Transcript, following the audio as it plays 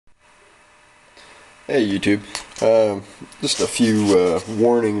Hey YouTube, just a few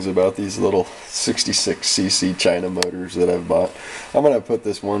warnings about these little 66cc China motors that I've bought. I'm going to put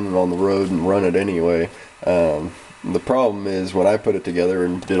this one on the road and run it anyway. The problem is when I put it together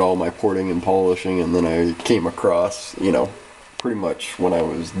and did all my porting and polishing, and then I came across, pretty much when I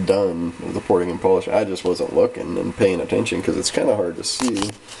was done with the porting and polishing, I just wasn't looking and paying attention because it's kind of hard to see,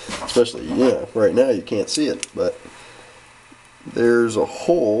 especially, right now you can't see it, but there's a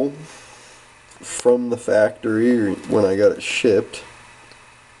hole from the factory when I got it shipped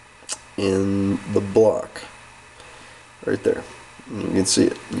in the block right there. You can see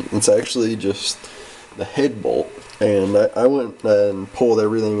it. It's actually just the head bolt, and I went and pulled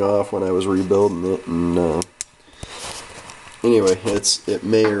everything off when I was rebuilding it, and anyway, it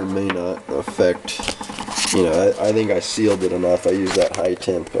may or may not affect, I think I sealed it enough. I used that high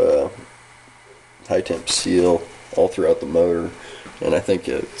temp seal all throughout the motor, and I think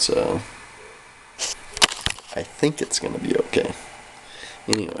it's going to be okay.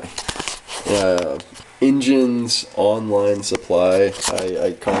 Anyway, Engines Online Supply,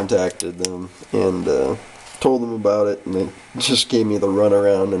 I contacted them and told them about it, and they just gave me the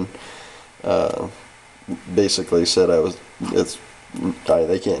runaround and basically said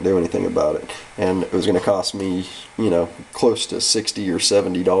they can't do anything about it, and it was going to cost me, close to $60 or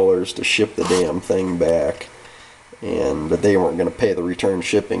 $70 to ship the damn thing back, and that they weren't going to pay the return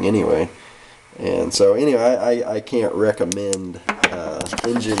shipping anyway. And so anyway, I can't recommend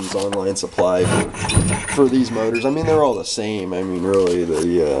Engines Online Supply for these motors. I mean, they're all the same. I mean, really,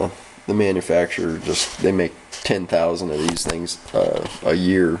 the manufacturer they make 10,000 of these things a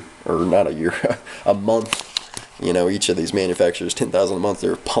year, or not a year, a month. Each of these manufacturers, 10,000 a month,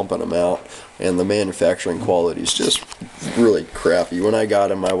 they're pumping them out, and the manufacturing quality is just really crappy. When I got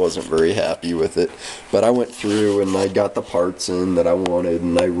them, I wasn't very happy with it, but I went through and I got the parts in that I wanted,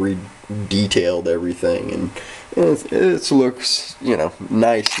 and I detailed everything, and it looks,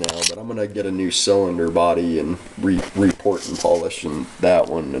 nice now. But I'm gonna get a new cylinder body and report and polish and that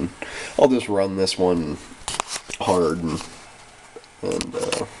one, and I'll just run this one hard and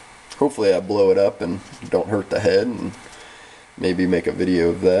hopefully I blow it up and don't hurt the head, and maybe make a video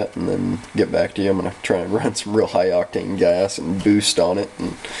of that and then get back to you. I'm going to try and run some real high octane gas and boost on it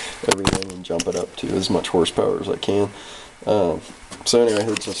and everything and jump it up to as much horsepower as I can. So anyway,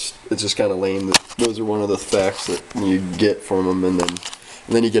 it's just kind of lame that those are one of the facts that you get from them, and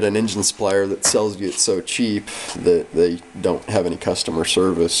then you get an engine supplier that sells you it so cheap that they don't have any customer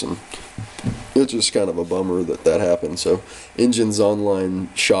service, and it's just kind of a bummer that happened. So Engines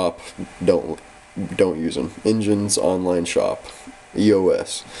Online Shop, don't use them. Engines Online Shop,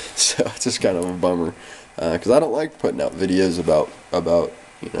 EOS. So it's just kind of a bummer because I don't like putting out videos about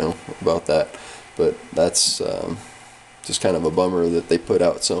that, but that's just kind of a bummer that they put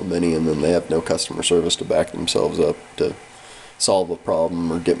out so many and then they have no customer service to back themselves up to solve a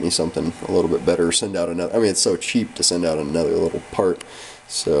problem or get me something a little bit better, or send out another. I mean, it's so cheap to send out another little part.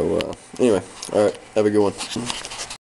 So anyway, alright, have a good one.